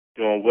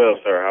Doing well,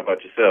 sir. How about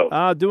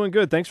yourself? Doing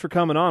good. Thanks for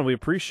coming on. We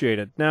appreciate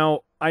it. Now,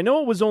 I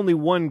know it was only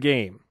one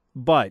game,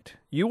 but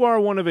you are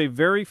one of a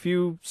very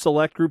few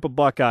select group of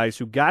Buckeyes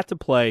who got to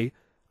play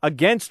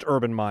against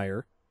Urban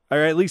Meyer, or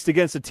at least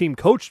against a team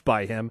coached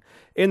by him,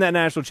 in that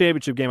national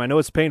championship game. I know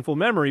it's a painful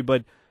memory,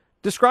 but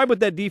describe what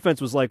that defense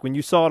was like when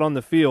you saw it on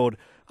the field.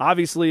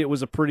 Obviously, it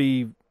was a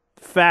pretty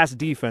fast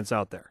defense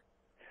out there.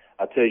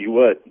 I'll tell you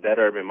what, that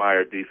Urban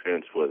Meyer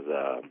defense was,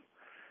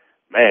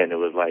 man, it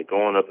was like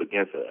going up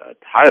against a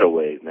tidal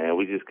wave, man.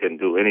 We just couldn't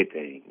do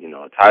anything. You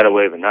know, a tidal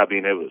wave and not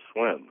being able to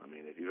swim. I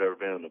mean, if you've ever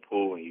been in the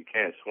pool and you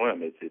can't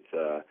swim,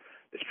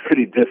 it's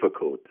pretty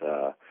difficult.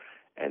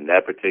 And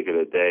that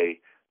particular day,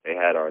 they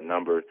had our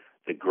number.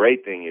 The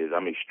great thing is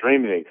I'm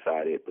extremely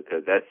excited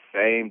because that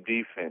same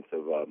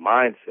defensive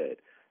mindset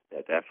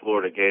that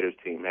Florida Gators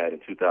team had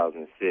in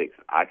 2006,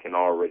 I can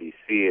already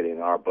see it in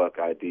our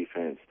Buckeye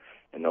defense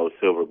and those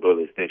Silver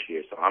Bullets this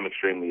year. So I'm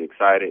extremely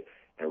excited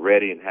and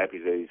ready and happy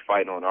that he's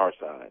fighting on our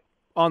side.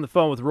 On the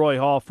phone with Roy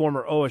Hall,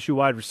 former OSU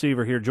wide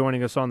receiver here,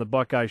 joining us on the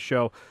Buckeye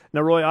Show.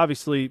 Now, Roy,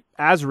 obviously,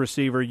 as a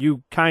receiver,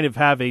 you kind of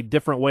have a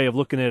different way of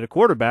looking at a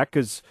quarterback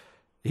because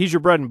he's your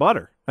bread and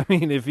butter. I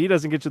mean, if he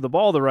doesn't get you the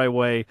ball the right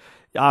way,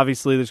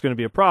 obviously there's going to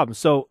be a problem.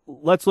 So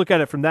let's look at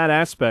it from that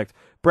aspect.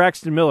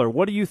 Braxton Miller,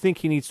 what do you think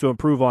he needs to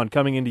improve on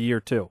coming into year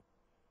two?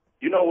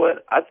 You know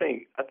what? I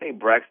think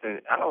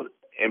Braxton,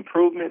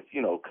 improvements,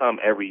 come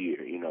every year.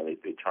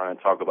 They try and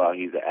talk about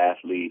he's an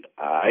athlete.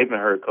 I even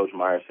heard Coach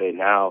Meyer say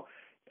now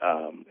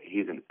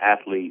he's an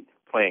athlete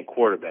playing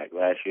quarterback.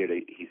 Last year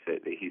he said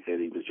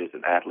he was just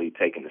an athlete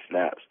taking the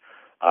snaps.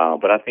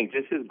 But I think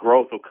just his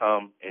growth will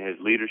come in his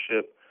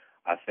leadership.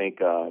 I think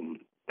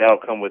that'll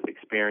come with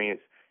experience.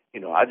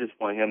 I just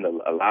want him to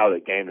allow the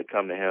game to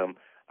come to him.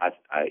 I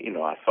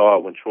saw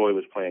it when Troy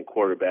was playing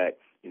quarterback.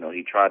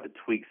 He tried to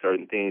tweak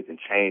certain things and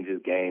change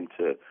his game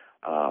to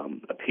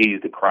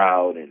appease the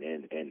crowd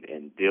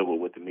and deal with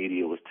what the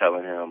media was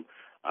telling him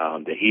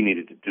that he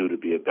needed to do to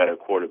be a better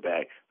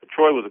quarterback. But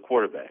Troy was a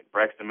quarterback.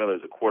 Braxton Miller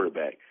is a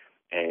quarterback.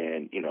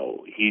 And,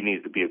 he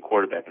needs to be a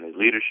quarterback in his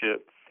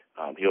leadership.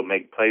 He'll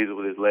make plays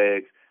with his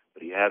legs,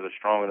 but he has a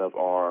strong enough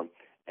arm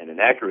and an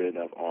accurate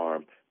enough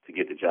arm to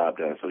get the job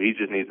done. So he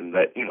just needs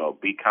to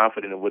be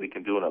confident in what he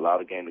can do and allow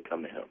the game to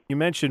come to him. You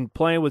mentioned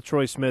playing with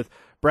Troy Smith.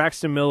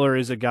 Braxton Miller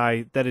is a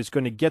guy that is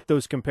going to get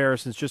those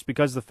comparisons just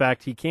because of the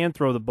fact he can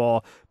throw the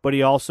ball, but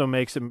he also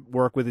makes him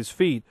work with his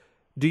feet.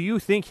 Do you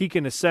think he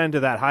can ascend to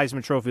that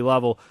Heisman Trophy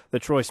level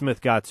that Troy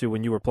Smith got to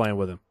when you were playing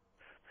with him?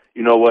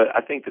 You know what? I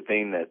think the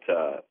thing that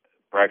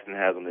Braxton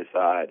has on his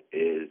side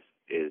is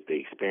the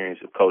experience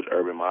of Coach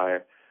Urban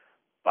Meyer.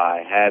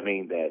 By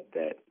having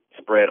that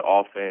spread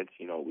offense,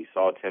 we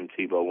saw Tim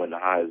Tebow win the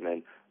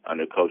Heisman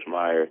under Coach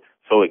Meyer,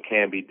 so it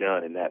can be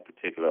done in that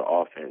particular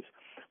offense.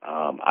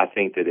 I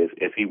think that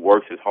if he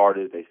works as hard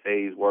as they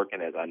say he's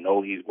working, as I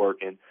know he's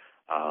working,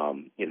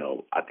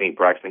 I think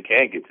Braxton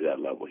can get to that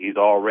level. He's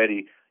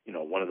already,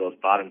 one of those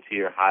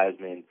bottom-tier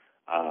Heisman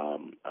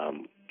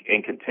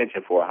in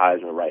contention for a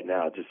Heisman right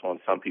now, just on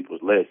some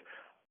people's list.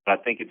 But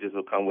I think it just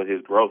will come with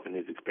his growth and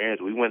his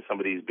experience. We win some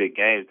of these big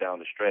games down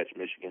the stretch,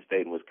 Michigan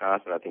State and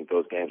Wisconsin. I think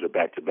those games are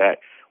back-to-back.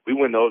 We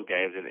win those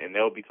games, and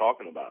they'll be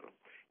talking about them.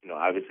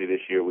 Obviously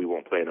this year we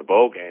won't play in a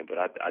bowl game, but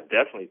I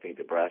definitely think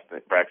that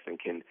Braxton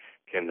can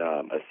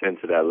ascend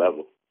to that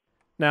level.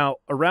 Now,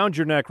 around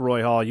your neck,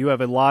 Roy Hall, you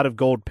have a lot of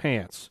gold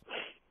pants.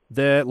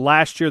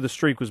 Last year the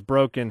streak was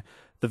broken,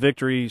 the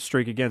victory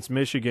streak against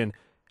Michigan.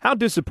 How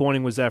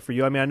disappointing was that for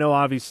you? I mean, I know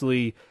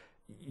obviously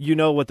you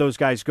know what those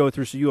guys go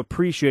through, so you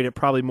appreciate it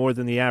probably more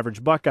than the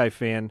average Buckeye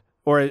fan,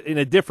 or in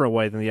a different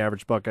way than the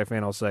average Buckeye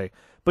fan, I'll say.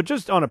 But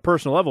just on a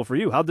personal level for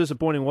you, how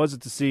disappointing was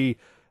it to see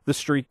the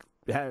streak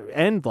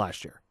end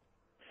last year?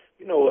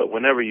 You know what?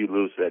 Whenever you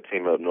lose to that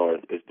team up north,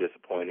 it's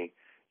disappointing.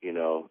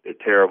 They're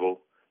terrible.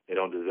 They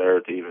don't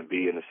deserve to even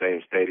be in the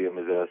same stadium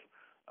as us.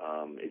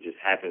 It just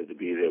happens to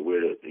be that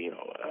we're,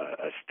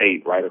 a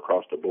state right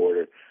across the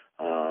border.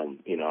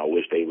 I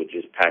wish they would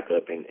just pack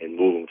up and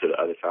move them to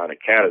the other side of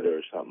Canada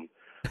or something.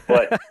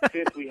 But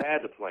since we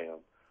had to play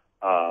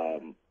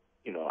them,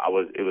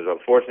 it was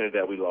unfortunate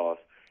that we lost.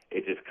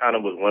 It just kind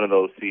of was one of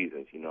those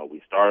seasons.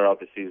 We started off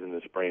the season in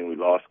the spring. We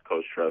lost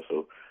Coach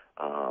Tressel.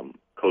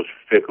 Coach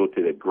Fickle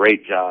did a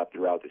great job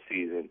throughout the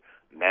season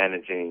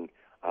managing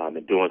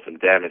and doing some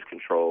damage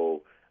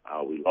control.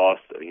 We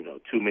lost,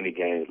 too many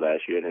games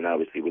last year, and then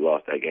obviously we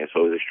lost that game.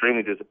 So it was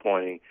extremely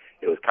disappointing.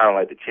 It was kind of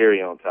like the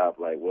cherry on top,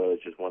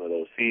 it's just one of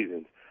those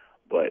seasons.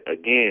 But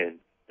again,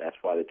 that's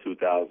why the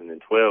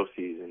 2012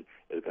 season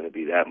is going to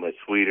be that much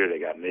sweeter. They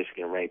got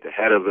Michigan ranked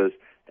ahead of us,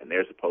 and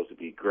they're supposed to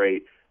be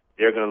great.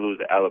 They're going to lose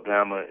to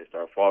Alabama and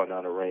start falling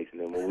down the ranks, and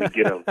then when we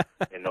get them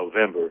in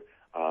November,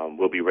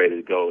 we'll be ready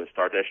to go and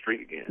start that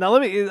streak again. Now,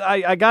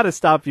 I got to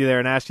stop you there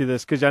and ask you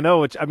this because I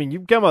know, you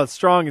come out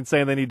strong in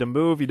saying they need to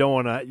move. You don't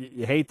want to,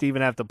 you hate to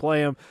even have to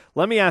play them.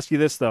 Let me ask you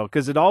this, though,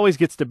 because it always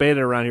gets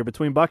debated around here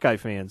between Buckeye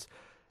fans.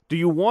 Do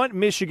you want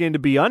Michigan to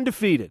be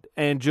undefeated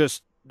and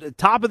just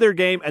top of their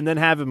game and then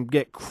have them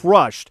get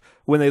crushed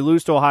when they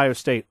lose to Ohio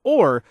State?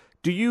 Or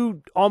do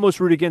you almost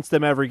root against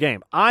them every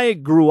game? I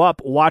grew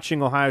up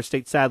watching Ohio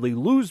State sadly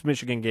lose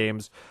Michigan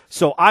games,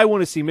 so I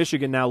want to see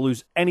Michigan now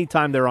lose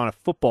anytime they're on a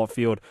football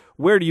field.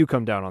 Where do you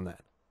come down on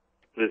that?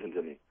 Listen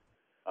to me.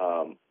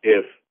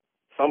 If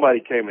somebody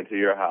came into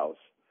your house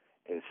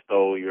and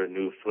stole your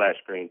new flat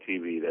screen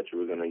TV that you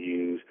were going to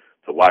use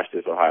to watch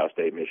this Ohio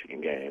State-Michigan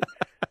game,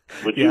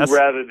 would you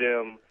rather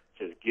them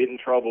just get in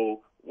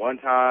trouble one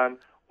time,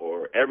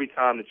 or every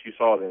time that you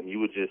saw them, you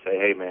would just say,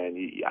 hey, man,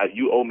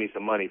 you owe me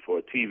some money for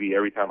a TV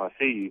every time I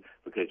see you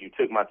because you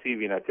took my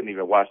TV and I couldn't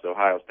even watch the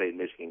Ohio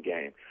State-Michigan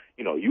game?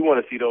 You know, you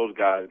want to see those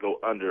guys go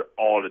under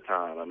all the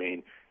time. I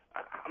mean,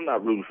 I'm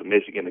not rooting for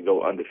Michigan to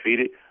go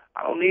undefeated.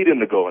 I don't need them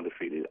to go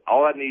undefeated.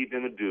 All I need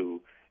them to do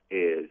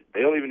is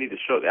they don't even need to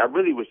show. I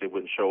really wish they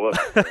wouldn't show up.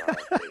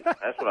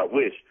 That's what I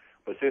wish.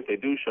 But since they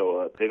do show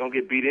up, they're going to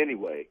get beat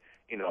anyway.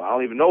 You know, I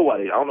don't know why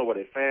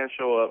their fans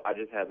show up. I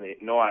just have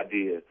no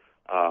idea.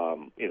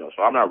 You know,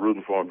 so I'm not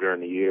rooting for them during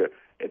the year.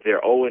 If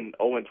they're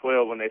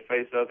 0-12 when they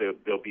face us,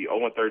 they'll be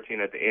 0-13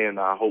 at the end.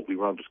 I hope we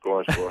run the score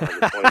and score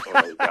 100 points on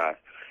those guys.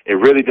 It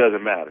really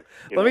doesn't matter.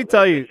 Let me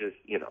tell you, just,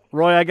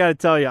 Roy, I got to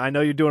tell you, I know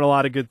you're doing a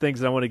lot of good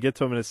things, and I want to get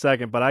to them in a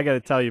second, but I got to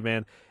tell you,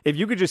 man, if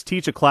you could just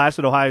teach a class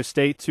at Ohio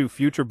State to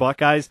future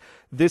Buckeyes,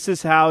 this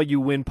is how you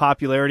win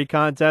popularity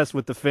contests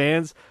with the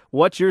fans.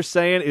 What you're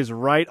saying is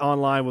right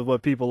on line with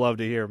what people love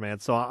to hear,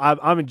 man. So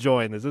I'm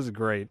enjoying this. This is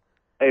great.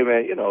 Hey,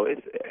 man,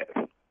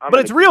 but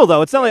it's real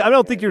though. It's not like I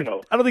don't think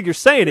you're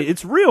saying it.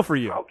 It's real for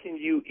you. How can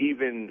you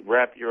even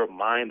wrap your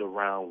mind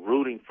around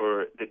rooting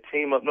for the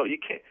team up? No, you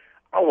can't.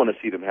 I want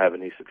to see them have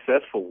any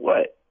success for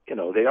what? You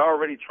know, they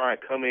already try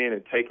and come in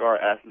and take our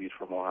athletes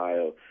from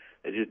Ohio.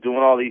 They're just doing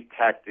all these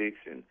tactics,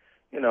 and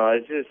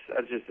I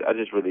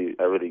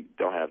really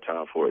don't have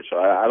time for it. So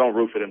I don't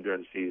root for them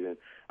during the season.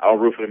 I don't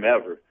root for them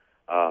ever.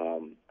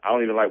 I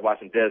don't even like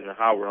watching Desmond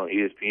Howard on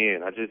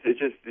ESPN. It's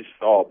just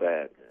all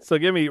bad, man. So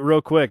give me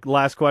real quick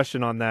last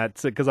question on that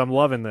because I'm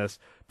loving this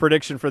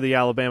prediction for the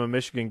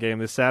Alabama-Michigan game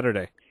this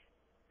Saturday.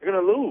 They're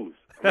gonna lose.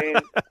 I mean,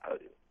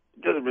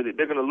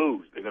 they're gonna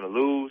lose. They're gonna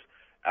lose.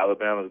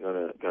 Alabama's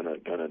gonna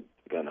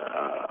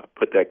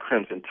put that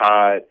crimson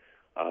tide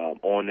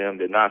on them.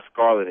 They're not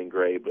scarlet and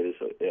gray, but it's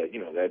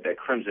that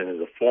crimson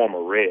is a form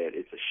of red.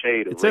 It's a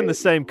shade of red. It's in the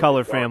same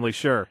color family,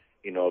 sure.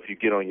 You know, if you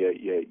get on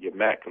your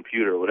Mac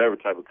computer or whatever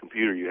type of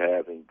computer you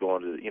have and go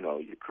into,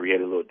 you create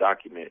a little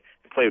document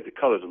and play with the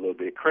colors a little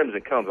bit,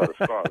 crimson comes out of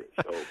scarlet.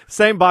 So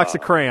same box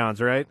of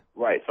crayons, right?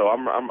 Right. So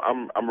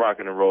I'm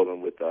rocking and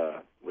rolling with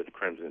the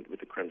crimson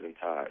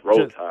tide,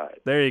 roll tide.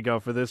 There you go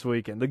for this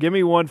weekend. Give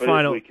me one for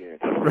final. This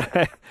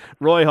weekend.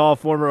 Roy Hall,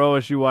 former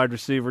OSU wide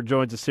receiver,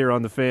 joins us here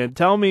on The Fan.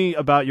 Tell me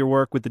about your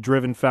work with the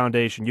Driven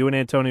Foundation. You and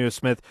Antonio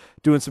Smith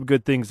doing some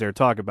good things there.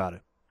 Talk about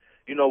it.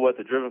 You know what?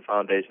 The Driven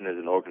Foundation is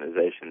an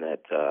organization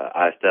that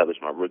I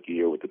established my rookie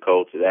year with the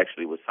Colts. It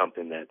actually was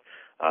something that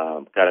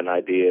got an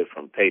idea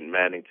from Peyton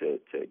Manning to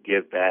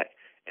give back,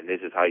 and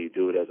this is how you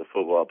do it as a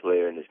football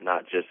player, and it's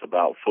not just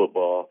about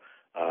football.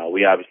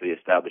 We obviously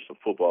established some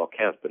football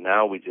camps, but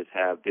now we just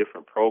have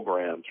different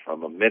programs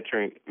from a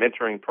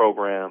mentoring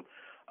program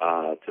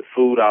to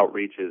food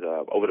outreaches.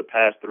 Over the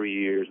past 3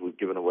 years, we've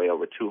given away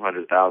over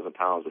 200,000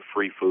 pounds of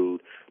free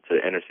food to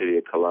the inner city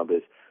of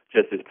Columbus.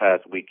 Just this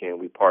past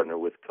weekend, we partnered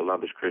with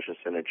Columbus Christian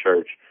Center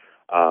Church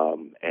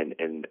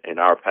and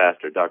our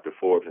pastor, Dr.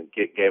 Forbes, and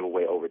gave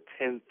away over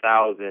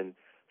 10,000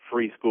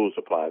 free school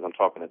supplies. I'm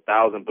talking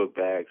 1,000 book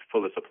bags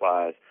full of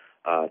supplies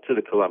to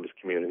the Columbus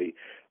community.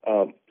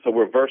 So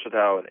we're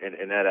versatile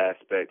in that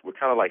aspect. We're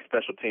kind of like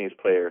special teams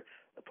players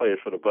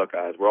for the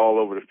Buckeyes. We're all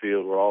over the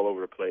field, we're all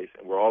over the place,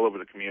 and we're all over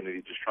the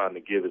community just trying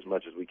to give as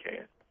much as we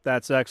can.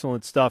 That's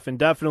excellent stuff, and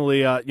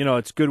definitely,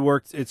 it's good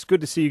work. It's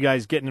good to see you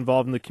guys getting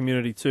involved in the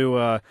community too.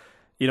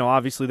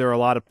 Obviously there are a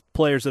lot of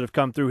players that have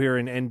come through here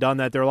and done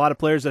that. There are a lot of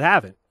players that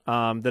haven't,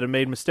 that have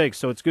made mistakes.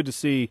 So it's good to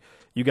see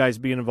you guys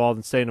being involved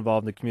and staying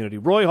involved in the community.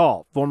 Roy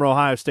Hall, former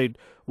Ohio State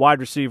wide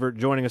receiver,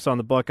 joining us on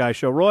the Buckeye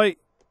Show. Roy,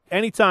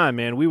 anytime,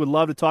 man. We would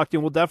love to talk to you.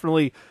 And we'll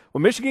definitely,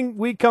 when Michigan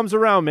week comes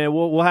around, man,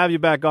 we'll have you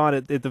back on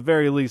at the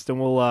very least,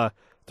 and we'll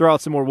throw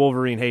out some more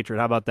Wolverine hatred.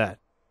 How about that?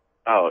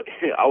 Oh,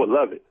 I would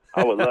love it.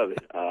 I would love it.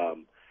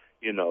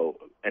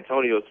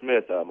 Antonio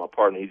Smith, my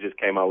partner, he just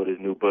came out with his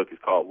new book.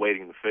 It's called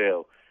Waiting to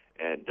Fail.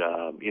 And,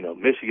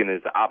 Michigan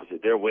is the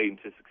opposite. They're waiting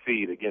to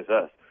succeed against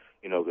us,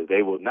 because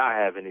they will not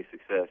have any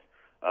success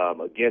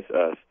against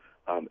us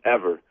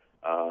ever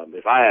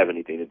if I have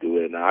anything to do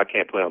with it. Now, I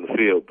can't play on the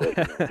field,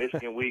 but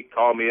Michigan week,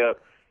 call me up.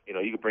 You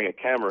can bring a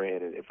camera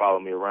in and follow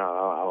me around.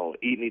 I don't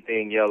eat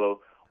anything yellow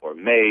or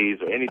maize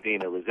or anything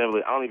that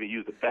resembles. I don't even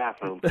use the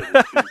bathroom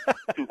because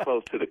it's too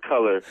close to the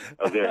color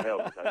of their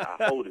helmets.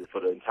 I hold it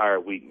for the entire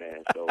week,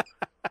 man. So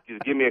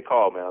just give me a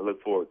call, man. I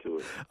look forward to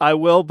it. I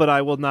will, but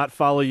I will not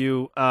follow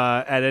you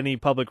at any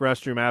public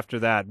restroom after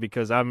that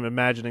because I'm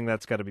imagining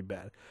that's got to be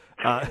bad.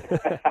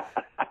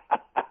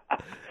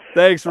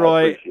 Thanks, Roy.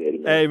 I appreciate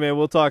it, man. Hey, man,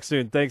 we'll talk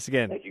soon. Thanks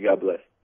again. Thank you. God bless.